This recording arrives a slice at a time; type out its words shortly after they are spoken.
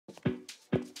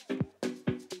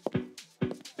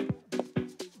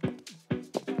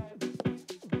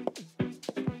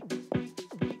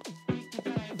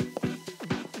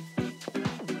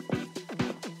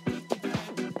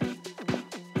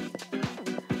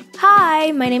Hi,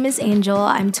 my name is Angel.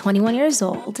 I'm 21 years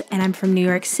old, and I'm from New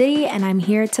York City, and I'm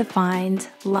here to find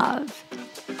love.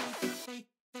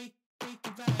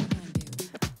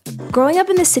 Growing up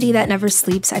in the city that never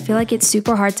sleeps, I feel like it's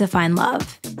super hard to find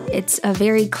love. It's a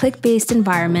very clique-based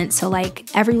environment, so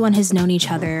everyone has known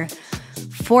each other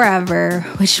forever,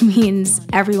 which means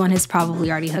everyone has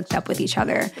probably already hooked up with each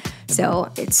other.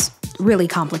 So it's really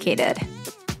complicated.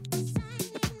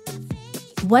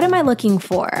 What am I looking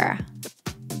for?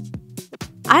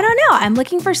 I don't know. I'm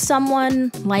looking for someone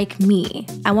like me.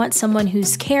 I want someone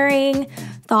who's caring,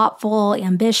 thoughtful,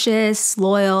 ambitious,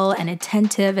 loyal, and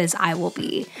attentive as I will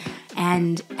be.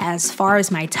 And as far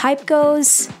as my type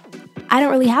goes, I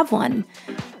don't really have one.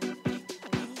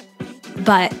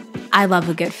 But I love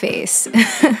a good face.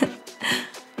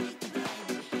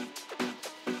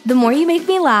 The more you make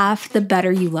me laugh, the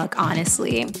better you look,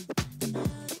 honestly.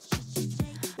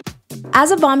 As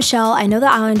a bombshell, I know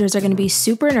the Islanders are going to be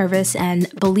super nervous,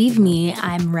 and believe me,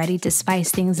 I'm ready to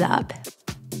spice things up.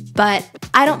 But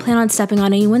I don't plan on stepping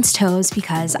on anyone's toes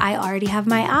because I already have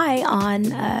my eye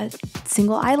on a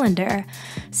single Islander.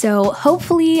 So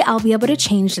hopefully I'll be able to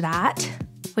change that.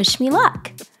 Wish me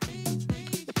luck.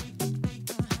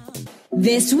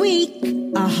 This week,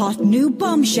 a hot new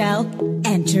bombshell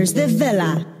enters the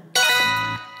villa.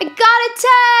 I got a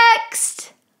text!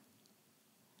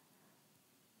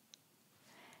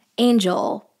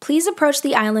 Angel, please approach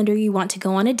the Islander you want to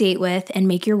go on a date with and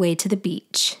make your way to the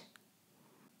beach.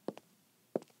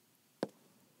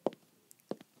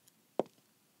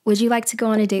 Would you like to go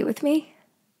on a date with me?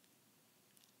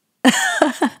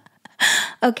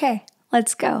 Okay,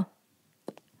 let's go.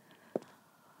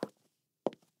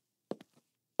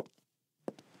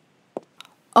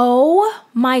 Oh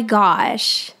my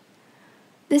gosh.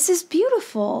 This is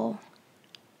beautiful.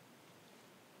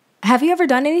 Have you ever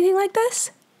done anything like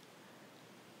this?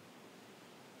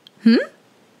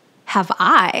 Have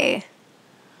I?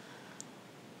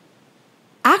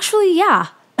 Actually, yeah.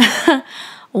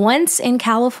 Once in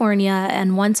California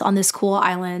and once on this cool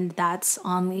island that's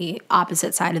on the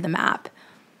opposite side of the map.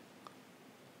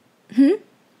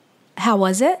 How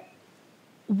was it?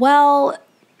 Well,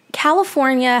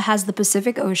 California has the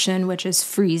Pacific Ocean, which is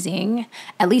freezing,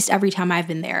 at least every time I've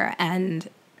been there. And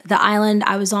the island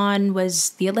I was on was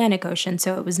the Atlantic Ocean,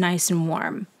 so it was nice and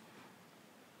warm.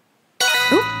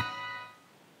 Ooh.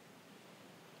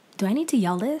 Do I need to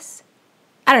yell this?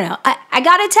 I don't know. I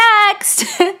got a text.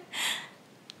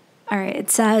 All right,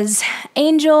 it says,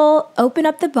 Angel, open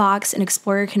up the box and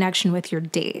explore your connection with your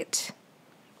date.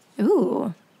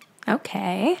 Ooh,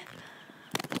 okay.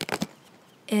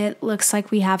 It looks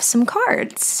like we have some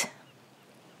cards.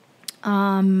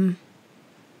 Yeah,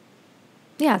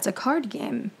 it's a card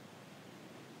game.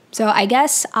 So I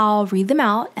guess I'll read them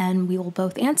out and we will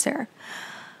both answer.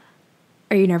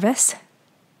 Are you nervous?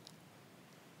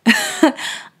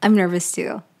 I'm nervous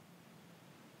too.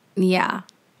 Yeah.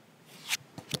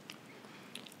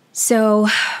 So,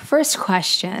 first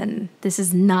question. This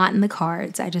is not in the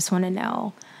cards. I just want to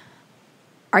know.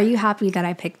 Are you happy that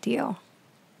I picked you?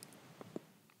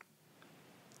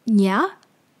 Yeah?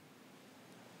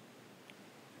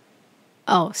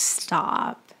 Oh,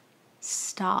 stop.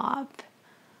 Stop.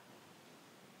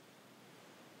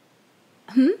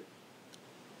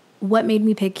 What made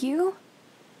me pick you?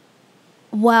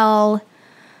 Well,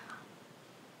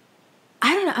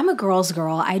 I don't know. I'm a girl's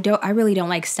girl. I really don't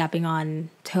like stepping on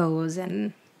toes,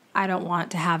 and I don't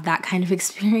want to have that kind of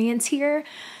experience here.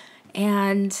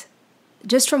 And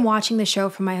just from watching the show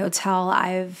from my hotel,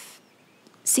 I've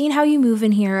seen how you move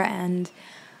in here, and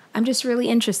I'm just really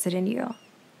interested in you.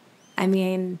 I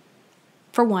mean,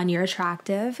 for one, you're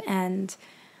attractive, and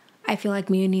I feel like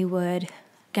me and you would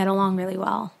get along really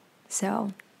well.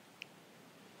 So,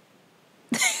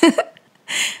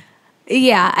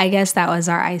 yeah, I guess that was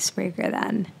our icebreaker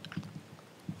then.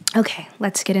 Okay,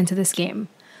 let's get into this game.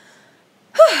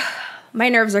 My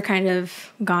nerves are kind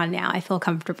of gone now. I feel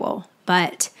comfortable.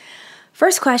 But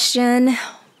first question,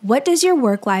 what does your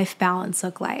work-life balance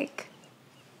look like?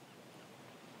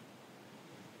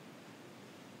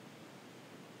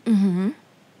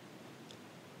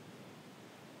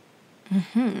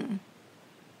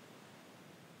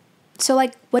 So,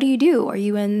 what do you do? Are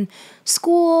you in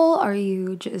school? Are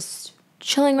you just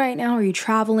chilling right now? Are you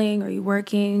traveling? Are you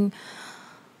working?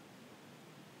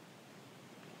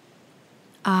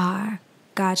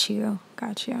 Got you.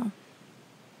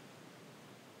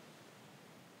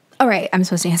 All right, I'm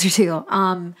supposed to answer too.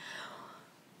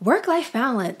 Work-life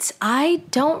balance. I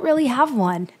don't really have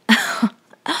one.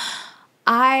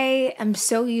 I am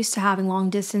so used to having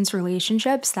long-distance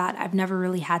relationships that I've never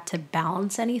really had to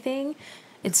balance anything.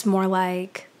 It's more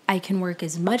like I can work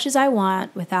as much as I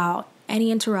want without any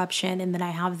interruption. And then I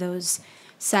have those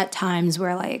set times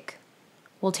where like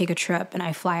we'll take a trip and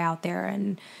I fly out there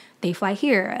and they fly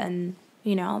here. And,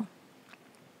 you know,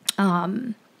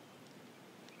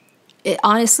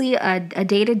 honestly, a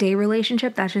day-to-day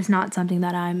relationship, that's just not something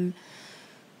that I'm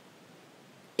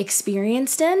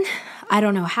experienced in. I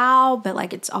don't know how, but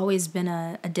like it's always been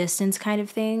a distance kind of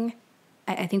thing.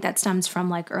 I think that stems from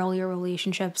like earlier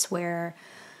relationships where,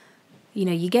 you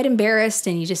know, you get embarrassed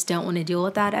and you just don't want to deal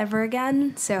with that ever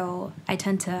again. So I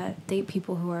tend to date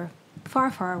people who are far,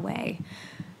 far away.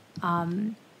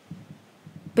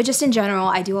 But just in general,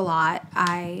 I do a lot.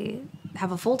 I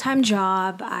have a full-time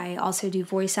job. I also do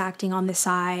voice acting on the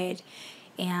side,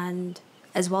 and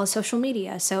as well as social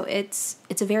media. So it's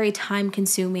a very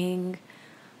time-consuming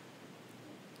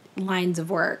lines of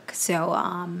work. So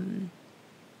I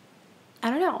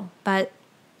don't know, but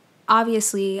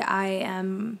obviously I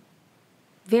am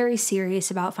very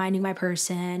serious about finding my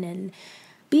person and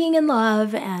being in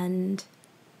love, and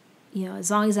you know,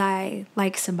 as long as I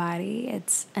like somebody,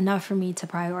 it's enough for me to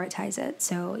prioritize it.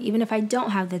 So even if I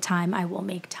don't have the time, I will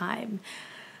make time.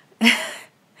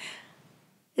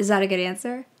 Is that a good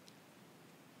answer?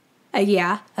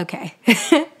 Yeah? Okay.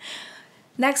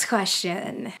 Next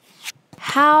question.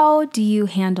 How do you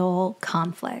handle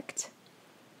conflict?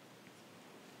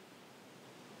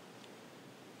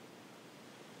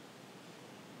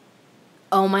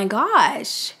 Oh my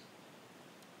gosh.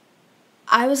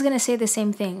 I was going to say the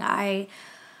same thing.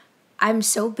 I'm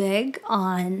so big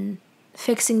on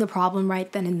fixing the problem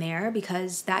right then and there,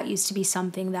 because that used to be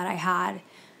something that I had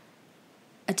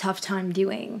a tough time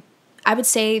doing. I would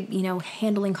say, you know,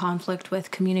 handling conflict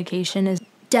with communication is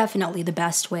definitely the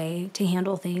best way to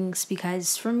handle things,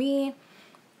 because for me,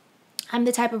 I'm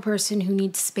the type of person who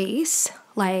needs space.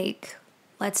 Like,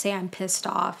 let's say I'm pissed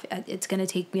off. It's going to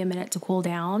take me a minute to cool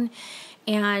down.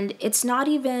 And it's not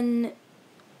even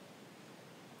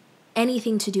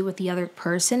anything to do with the other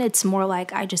person. It's more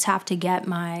like I just have to get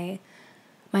my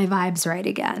vibes right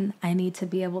again. I need to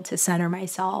be able to center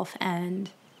myself and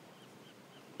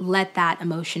let that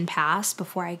emotion pass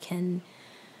before I can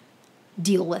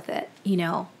deal with it. You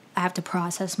know, I have to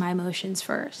process my emotions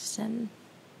first. And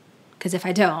because if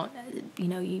I don't, you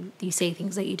know, you say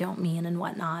things that you don't mean and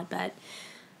whatnot. But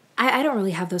I don't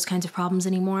really have those kinds of problems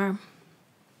anymore.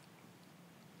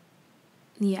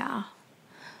 Yeah.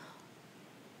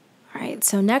 All right,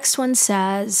 so next one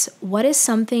says, what is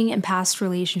something in past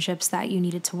relationships that you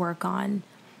needed to work on?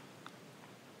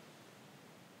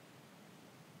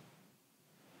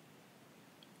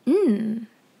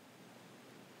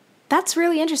 That's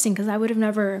really interesting, because I would have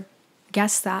never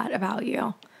guessed that about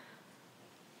you.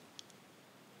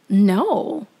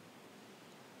 No.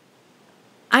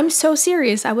 I'm so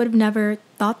serious. I would have never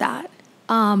thought that.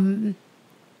 I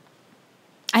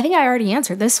think I already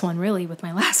answered this one really with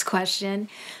my last question,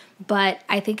 but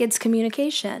I think it's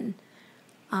communication.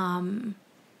 In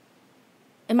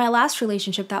my last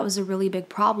relationship, that was a really big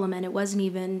problem, and it wasn't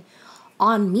even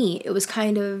on me. It was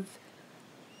kind of,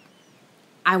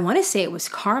 I want to say it was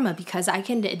karma, because I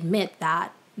can admit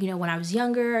that, you know, when I was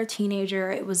younger, a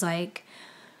teenager, it was like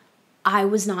I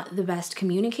was not the best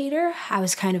communicator. I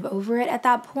was kind of over it at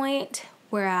that point,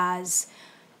 whereas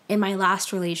in my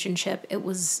last relationship, it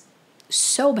was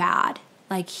so bad.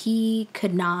 Like, he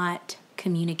could not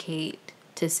communicate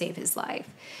to save his life.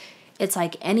 It's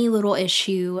like any little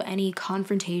issue, any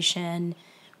confrontation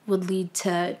would lead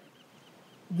to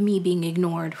me being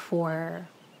ignored for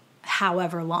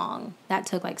however long. That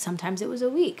took, like, sometimes it was a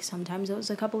week, sometimes it was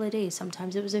a couple of days,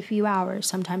 sometimes it was a few hours,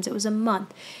 sometimes it was a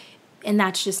month. And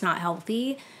that's just not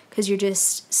healthy, because you're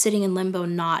just sitting in limbo,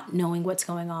 not knowing what's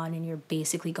going on, and you're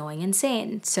basically going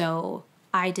insane. So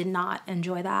I did not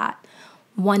enjoy that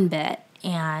one bit.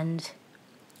 And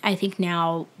I think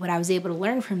now what I was able to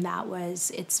learn from that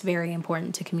was it's very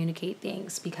important to communicate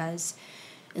things, because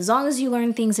as long as you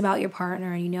learn things about your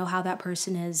partner and you know how that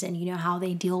person is and you know how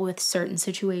they deal with certain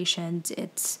situations,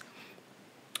 it's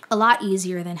a lot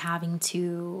easier than having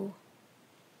to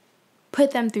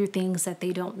put them through things that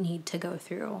they don't need to go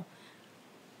through.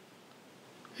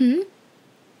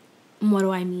 What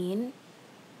do I mean?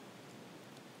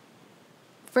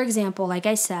 For example, like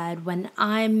I said, when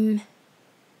I'm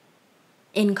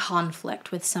in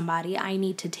conflict with somebody, I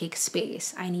need to take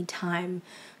space. I need time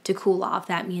to cool off.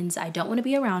 That means I don't want to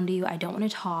be around you. I don't want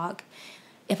to talk.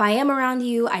 If I am around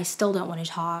you, I still don't want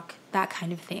to talk. That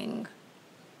kind of thing.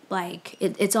 Like,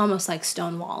 it's almost like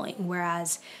stonewalling.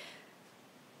 Whereas,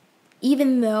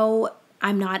 even though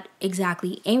I'm not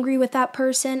exactly angry with that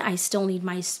person, I still need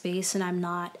my space, and I'm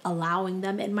not allowing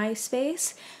them in my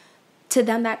space. To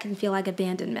them, that can feel like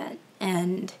abandonment.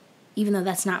 And even though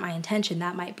that's not my intention,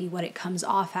 that might be what it comes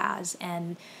off as.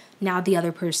 And now the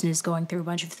other person is going through a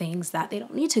bunch of things that they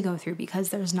don't need to go through because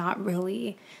there's not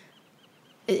really,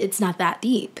 it's not that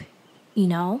deep, you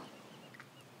know?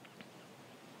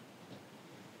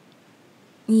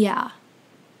 Yeah.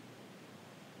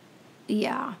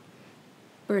 Yeah,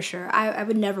 for sure. I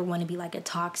would never want to be like a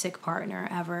toxic partner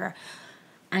ever.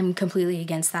 I'm completely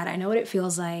against that. I know what it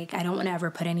feels like. I don't want to ever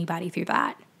put anybody through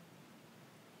that.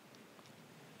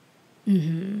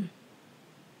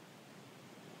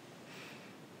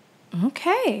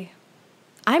 Okay.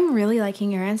 I'm really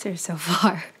liking your answers so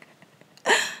far.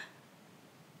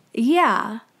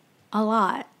 Yeah, a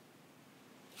lot.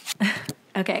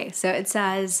 Okay, so it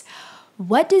says,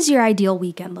 what does your ideal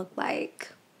weekend look like?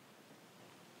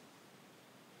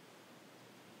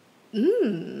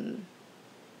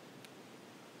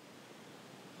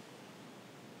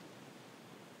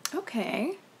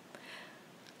 Okay.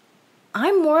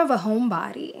 I'm more of a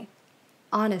homebody,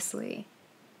 honestly.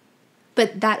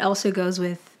 But that also goes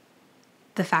with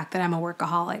the fact that I'm a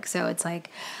workaholic. So it's like,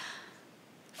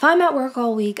 if I'm at work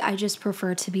all week, I just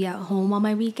prefer to be at home on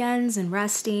my weekends and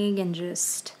resting and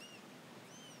just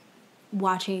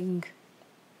watching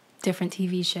different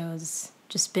TV shows,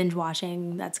 just binge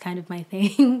watching. That's kind of my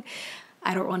thing.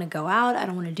 I don't want to go out. I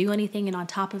don't want to do anything. And on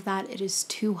top of that, it is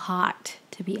too hot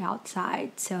to be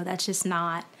outside. So that's just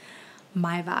not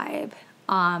my vibe.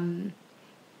 I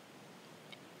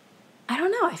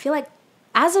don't know. I feel like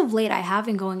as of late, I have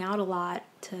been going out a lot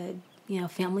to,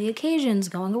 family occasions,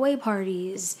 going away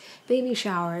parties, baby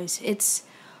showers. It's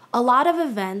a lot of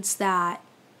events that,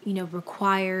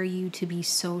 require you to be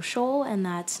social, and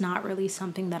that's not really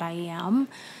something that I am.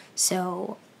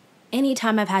 So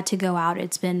anytime I've had to go out,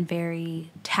 it's been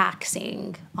very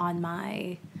taxing on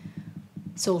my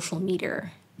social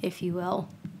meter, if you will.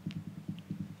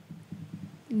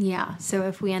 Yeah, so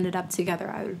if we ended up together,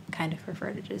 I would kind of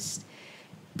prefer to just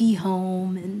be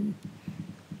home and,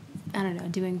 I don't know,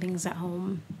 doing things at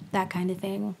home, that kind of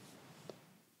thing.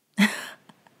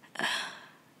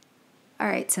 All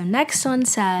right, so next one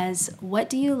says, what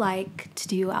do you like to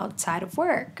do outside of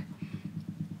work?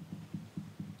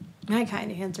 I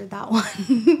kind of answered that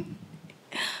one.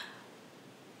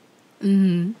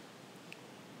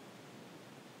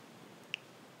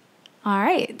 All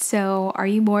right, so are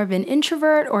you more of an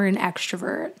introvert or an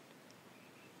extrovert?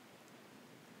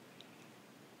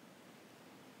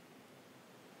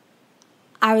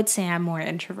 I would say I'm more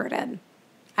introverted.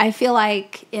 I feel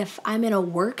like if I'm in a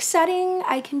work setting,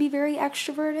 I can be very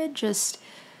extroverted. Just,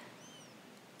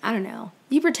 I don't know.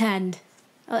 You pretend.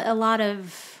 A lot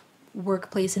of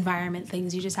workplace environment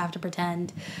things, you just have to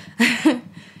pretend.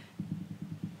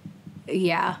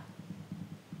 Yeah.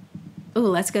 Ooh,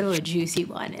 let's go to a juicy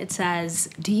one. It says,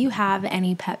 do you have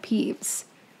any pet peeves?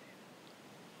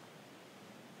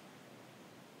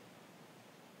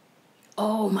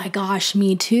 Oh my gosh,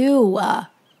 me too.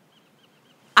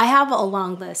 I have a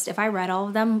long list. If I read all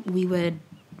of them, we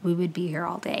would be here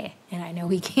all day. And I know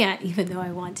we can't, even though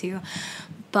I want to.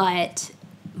 But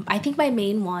I think my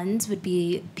main ones would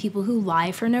be people who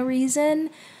lie for no reason.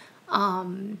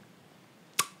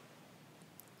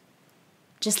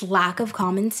 Just lack of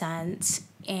common sense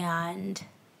and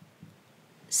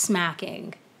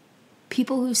smacking.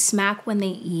 People who smack when they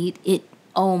eat,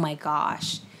 oh my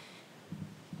gosh.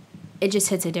 It just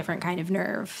hits a different kind of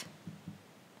nerve.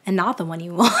 And not the one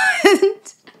you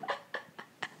want.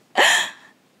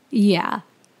 Yeah.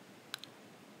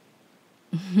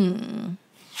 It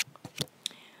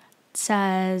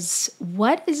says,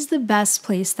 what is the best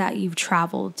place that you've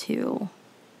traveled to?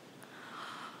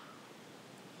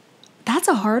 That's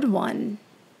a hard one.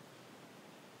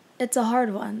 It's a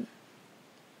hard one.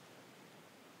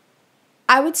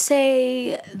 I would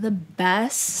say the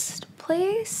best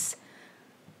place,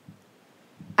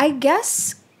 I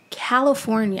guess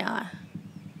California.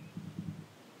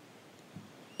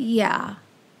 Yeah.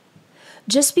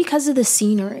 Just because of the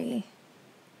scenery.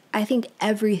 I think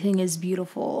everything is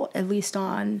beautiful, at least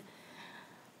I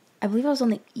believe I was on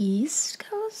the East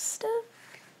Coast of,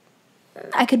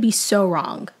 I could be so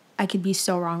wrong. I could be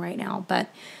so wrong right now, but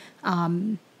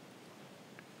I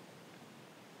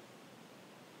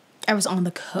was on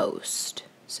the coast,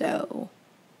 so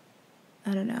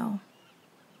I don't know.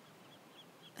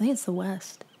 I think it's the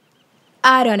West.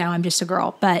 I don't know. I'm just a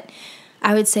girl, but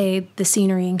I would say the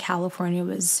scenery in California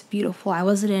was beautiful. I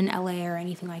wasn't in LA or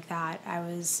anything like that. I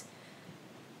was,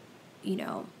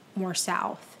 more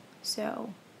south.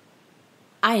 So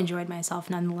I enjoyed myself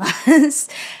nonetheless.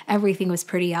 Everything was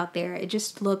pretty out there. It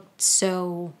just looked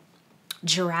so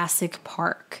Jurassic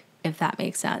Park, if that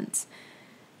makes sense.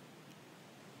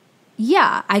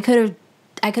 Yeah,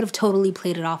 could have totally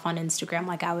played it off on Instagram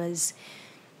like I was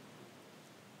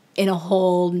in a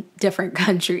whole different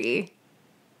country.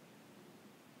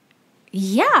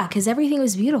 Yeah, because everything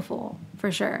was beautiful,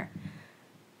 for sure.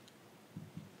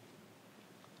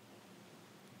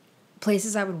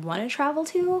 Places I would want to travel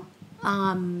to?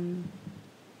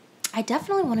 I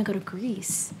definitely want to go to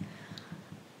Greece.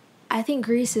 I think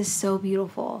Greece is so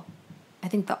beautiful. I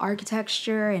think the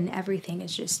architecture and everything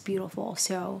is just beautiful.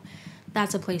 So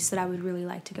that's a place that I would really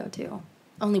like to go to.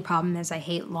 Only problem is I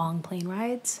hate long plane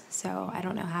rides. So I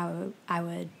don't know how I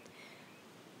would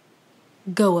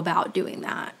go about doing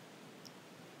that.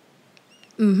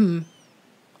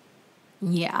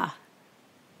 Yeah.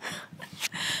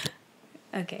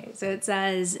 Okay, so it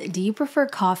says, do you prefer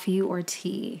coffee or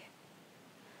tea?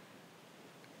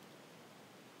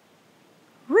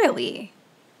 Really?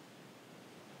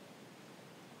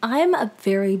 I'm a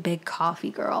very big coffee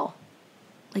girl.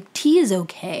 Like, tea is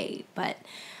okay, but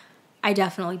I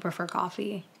definitely prefer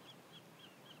coffee.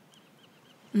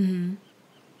 Ooh,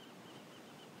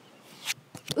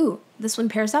 this one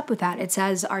pairs up with that. It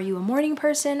says, are you a morning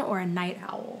person or a night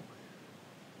owl?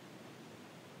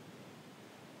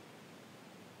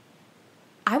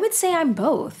 I would say I'm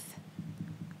both.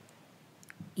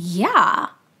 Yeah.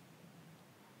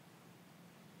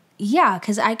 Yeah,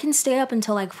 because I can stay up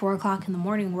until like 4 o'clock in the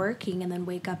morning working and then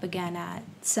wake up again at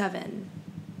 7.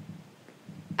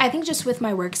 I think just with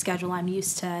my work schedule, I'm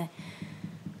used to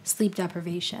sleep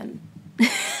deprivation.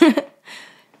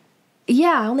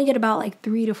 Yeah, I only get about like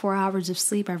 3 to 4 hours of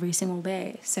sleep every single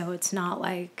day. So it's not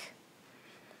like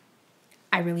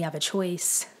I really have a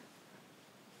choice.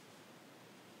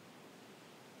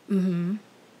 All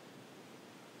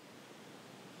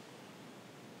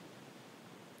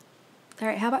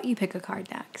right, how about you pick a card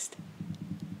next?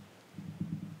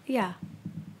 Yeah.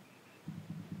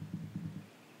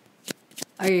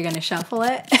 Are you going to shuffle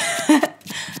it?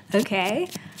 Okay.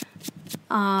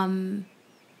 You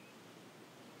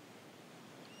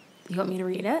want me to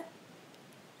read it?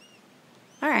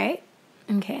 All right.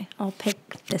 Okay, I'll pick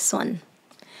this one.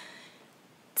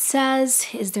 It says,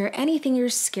 is there anything you're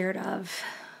scared of?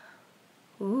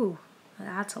 Ooh,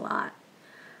 that's a lot.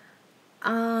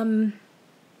 I'm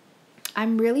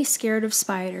really scared of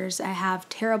spiders. I have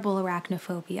terrible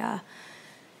arachnophobia.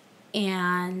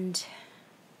 And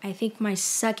I think my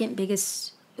second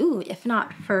biggest, if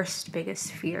not first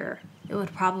biggest fear, it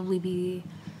would probably be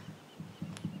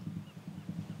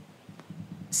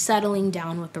settling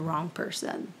down with the wrong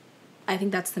person. I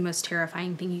think that's the most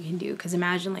terrifying thing you can do. Because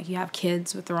imagine like you have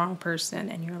kids with the wrong person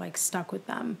and you're like stuck with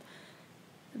them.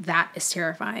 That is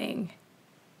terrifying.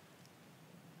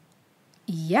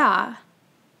 Yeah.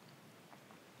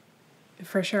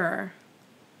 For sure.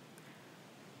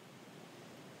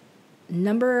 I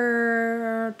don't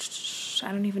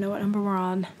even know what number we're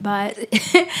on, but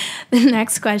the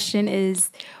next question is,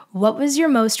 what was your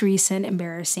most recent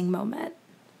embarrassing moment?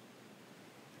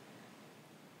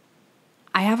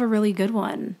 I have a really good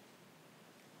one.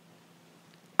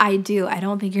 I do. I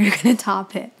don't think you're going to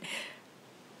top it.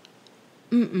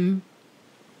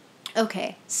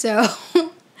 Okay, so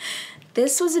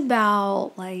this was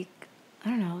about like, I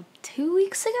don't know, 2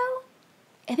 weeks ago?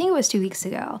 I think it was 2 weeks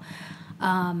ago.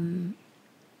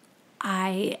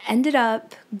 I ended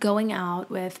up going out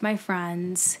with my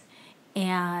friends,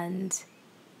 and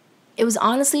it was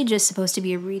honestly just supposed to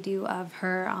be a redo of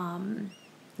her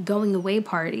going away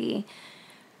party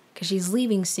because she's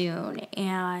leaving soon,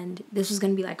 and this was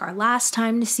going to be like our last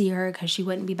time to see her because she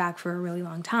wouldn't be back for a really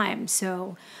long time.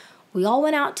 So we all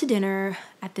went out to dinner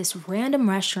at this random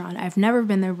restaurant. I've never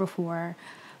been there before,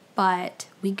 but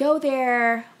we go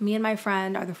there. Me and my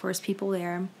friend are the first people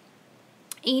there.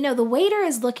 And, you know, the waiter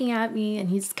is looking at me and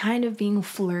he's kind of being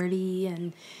flirty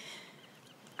and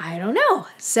I don't know.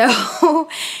 So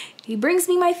he brings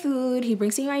me my food, he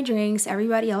brings me my drinks,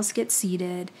 everybody else gets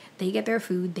seated, they get their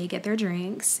food, they get their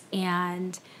drinks,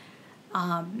 and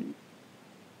I'm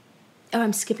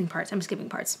skipping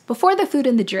parts. Before the food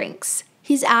and the drinks,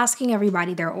 he's asking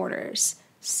everybody their orders.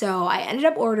 So I ended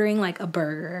up ordering like a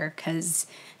burger because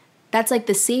that's like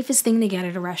the safest thing to get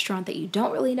at a restaurant that you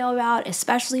don't really know about,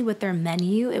 especially with their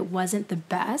menu. It wasn't the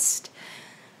best.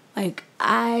 Like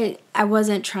I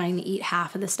wasn't trying to eat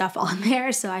half of the stuff on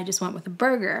there, so I just went with a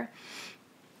burger.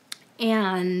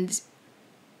 And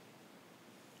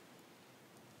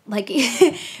like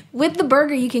with the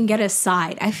burger you can get a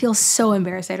side. I feel so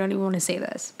embarrassed. I don't even want to say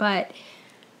this, but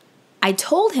I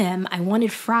told him I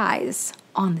wanted fries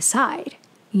on the side,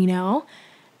 you know?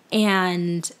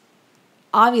 And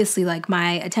obviously, like,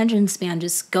 my attention span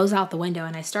just goes out the window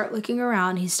and I start looking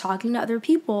around. He's talking to other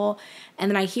people,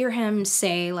 and then I hear him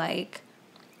say, like,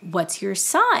 what's your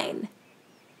sign?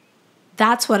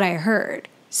 That's what I heard.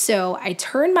 So I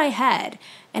turn my head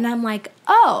and I'm like,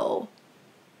 oh.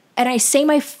 And I say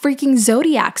my freaking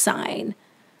zodiac sign.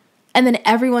 And then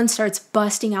everyone starts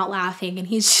busting out laughing. And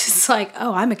he's just like,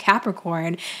 oh, I'm a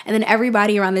Capricorn. And then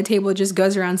everybody around the table just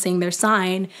goes around saying their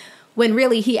sign. When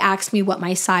really he asked me what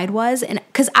my side was. And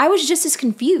because I was just as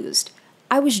confused.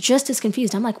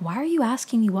 I'm like, why are you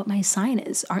asking me what my sign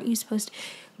is? Aren't you supposed to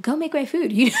go make my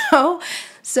food, you know?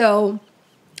 So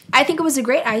I think it was a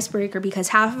great icebreaker because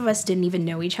half of us didn't even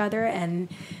know each other. And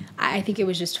I think it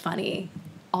was just funny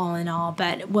all in all.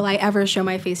 But will I ever show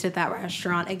my face at that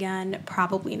restaurant again?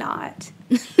 Probably not.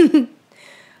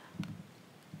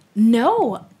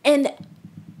 No. And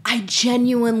I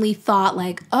genuinely thought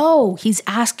like, oh, he's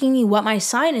asking me what my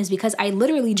sign is because I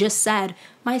literally just said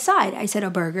my side. I said a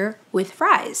burger with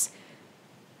fries.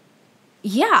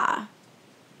 Yeah.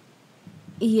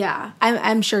 Yeah.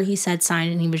 I'm sure he said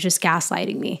sign and he was just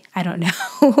gaslighting me. I don't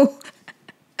know.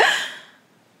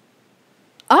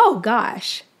 Oh,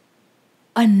 gosh.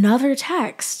 Another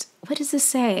text. What does this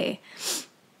say?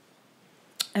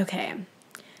 Okay.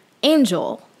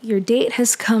 Angel, your date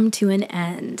has come to an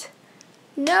end.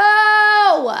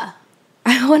 No!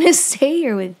 I want to stay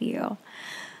here with you.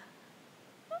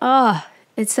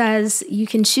 It says, you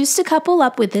can choose to couple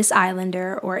up with this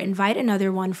islander or invite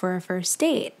another one for a first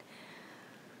date.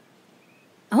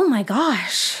 Oh my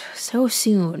gosh, so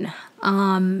soon.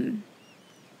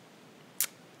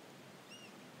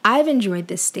 I've enjoyed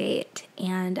this date,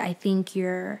 and I think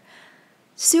you're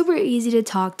super easy to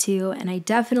talk to, and I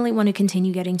definitely want to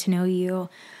continue getting to know you.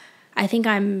 I think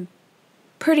I'm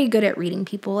pretty good at reading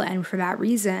people, and for that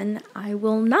reason, I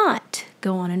will not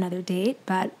go on another date,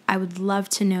 but I would love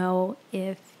to know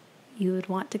if you would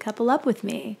want to couple up with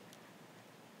me.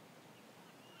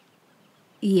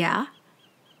 Yeah?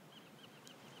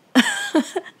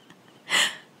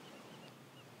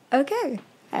 Okay,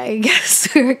 I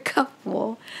guess we're a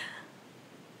couple.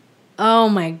 Oh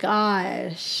my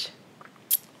gosh.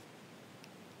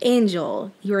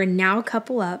 Angel, you are now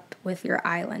couple up with your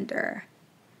islander.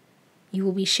 You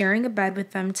will be sharing a bed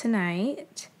with them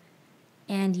tonight,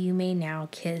 and you may now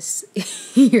kiss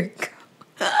your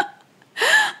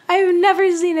I've never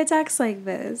seen a text like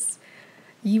this.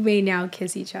 You may now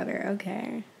kiss each other.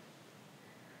 Okay.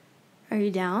 Are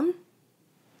you down?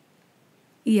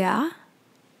 Yeah?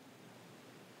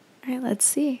 All right, let's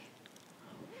see.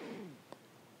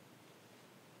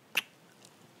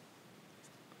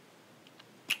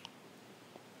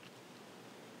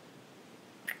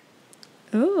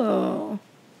 Ooh.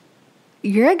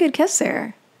 You're a good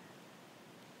kisser.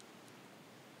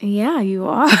 Yeah, you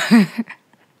are.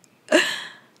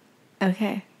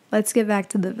 Okay, let's get back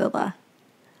to the villa.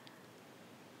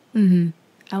 I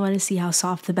want to see how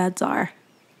soft the beds are.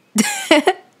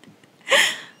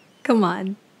 Come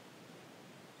on.